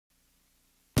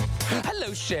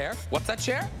Hello, Cher. What's that,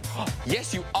 Cher?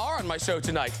 Yes, you are on my show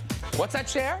tonight. What's that,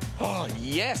 Cher? Oh,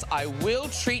 yes, I will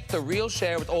treat the real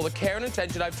Cher with all the care and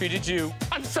attention I've treated you.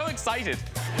 I'm so excited.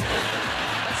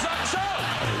 Let's start the show.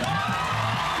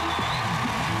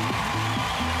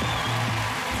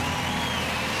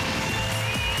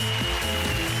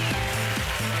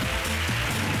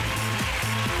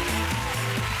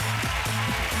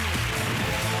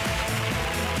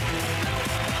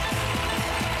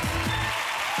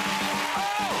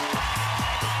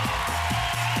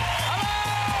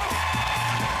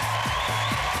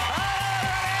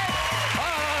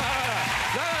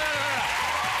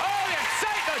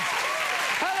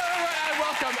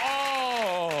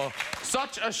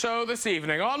 Such a show this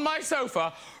evening. On my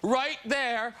sofa, right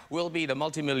there, will be the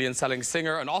multi-million-selling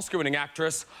singer and Oscar-winning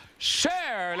actress,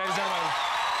 Cher, ladies and gentlemen.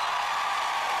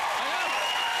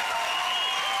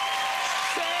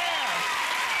 Cher!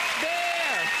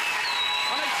 There!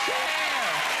 On a chair!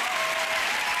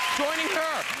 Joining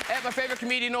her, my favourite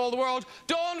comedian in all the world,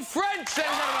 Dawn French, ladies and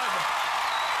gentlemen.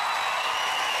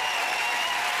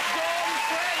 Dawn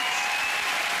French!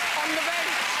 On the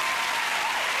bench.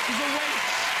 She's a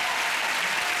wench.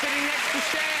 Sitting next to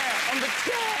Cher on the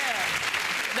chair.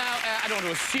 Now, I don't want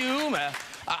to assume.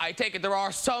 I take it there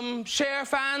are some Cher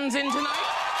fans in tonight.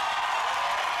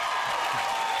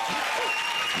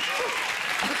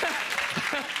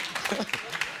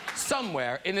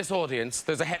 Somewhere in this audience,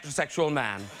 there's a heterosexual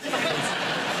man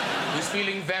who's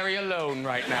feeling very alone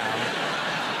right now.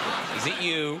 Is it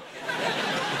you?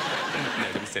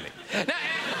 No, don't be silly. Now,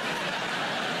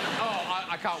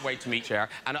 I can't wait to meet Cher.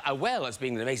 And well as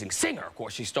being an amazing singer, of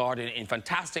course, she starred in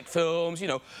fantastic films. You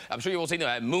know, I'm sure you've all seen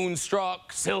them.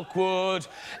 Moonstruck, Silkwood,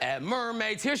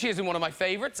 Mermaids. Here she is in one of my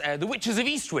favourites, The Witches of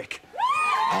Eastwick.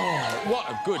 Oh, what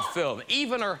a good film.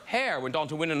 Even her hair went on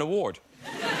to win an award.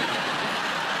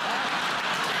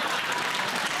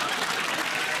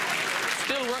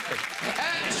 Still working.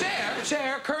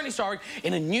 Cher, currently starring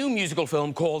in a new musical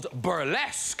film called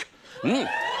Burlesque. I've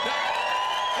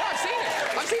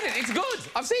seen it. It's good.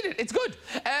 I've seen it. It's good.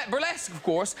 Burlesque, of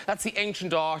course, that's the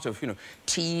ancient art of, you know,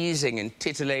 teasing and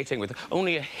titillating with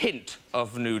only a hint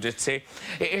of nudity.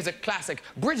 It is a classic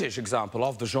British example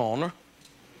of the genre.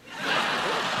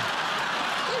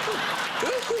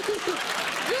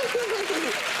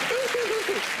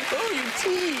 Oh, you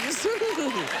tease.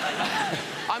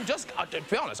 To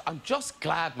be honest, I'm just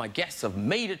glad my guests have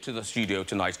made it to the studio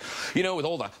tonight. You know, with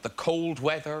all the cold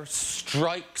weather,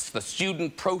 strikes, the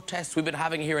student protests we've been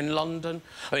having here in London.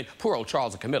 I mean, poor old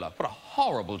Charles and Camilla, what a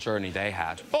horrible journey they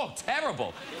had. Oh,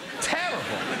 terrible.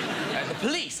 Terrible. The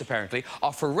police, apparently,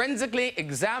 are forensically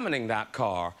examining that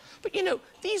car. But, you know,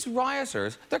 these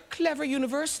rioters, they're clever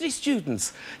university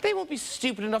students. They won't be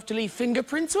stupid enough to leave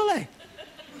fingerprints, will they?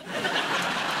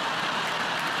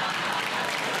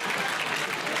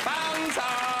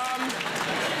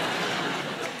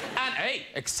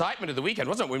 Excitement of the weekend,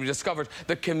 wasn't it, when we discovered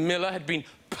that Camilla had been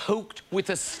poked with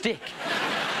a stick.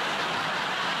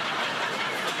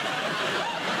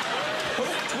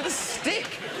 Poked with a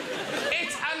stick?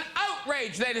 It's an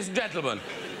outrage, ladies and gentlemen.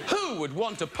 Who would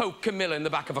want to poke Camilla in the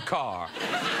back of a car? Hey,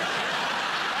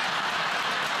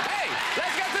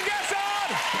 let's get some guests on!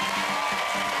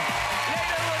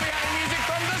 Later we'll be having music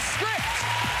from the script.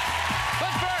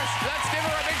 But first, let's give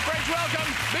her a big French welcome.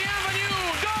 Bienvenue,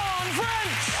 Dawn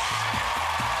French!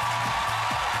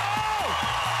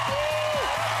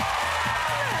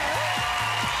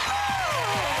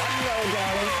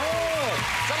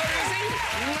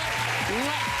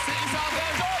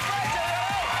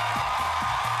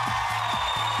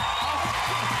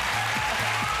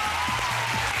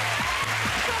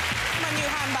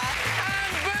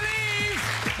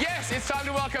 It's time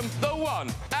to welcome the one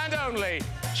and only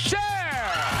Cher!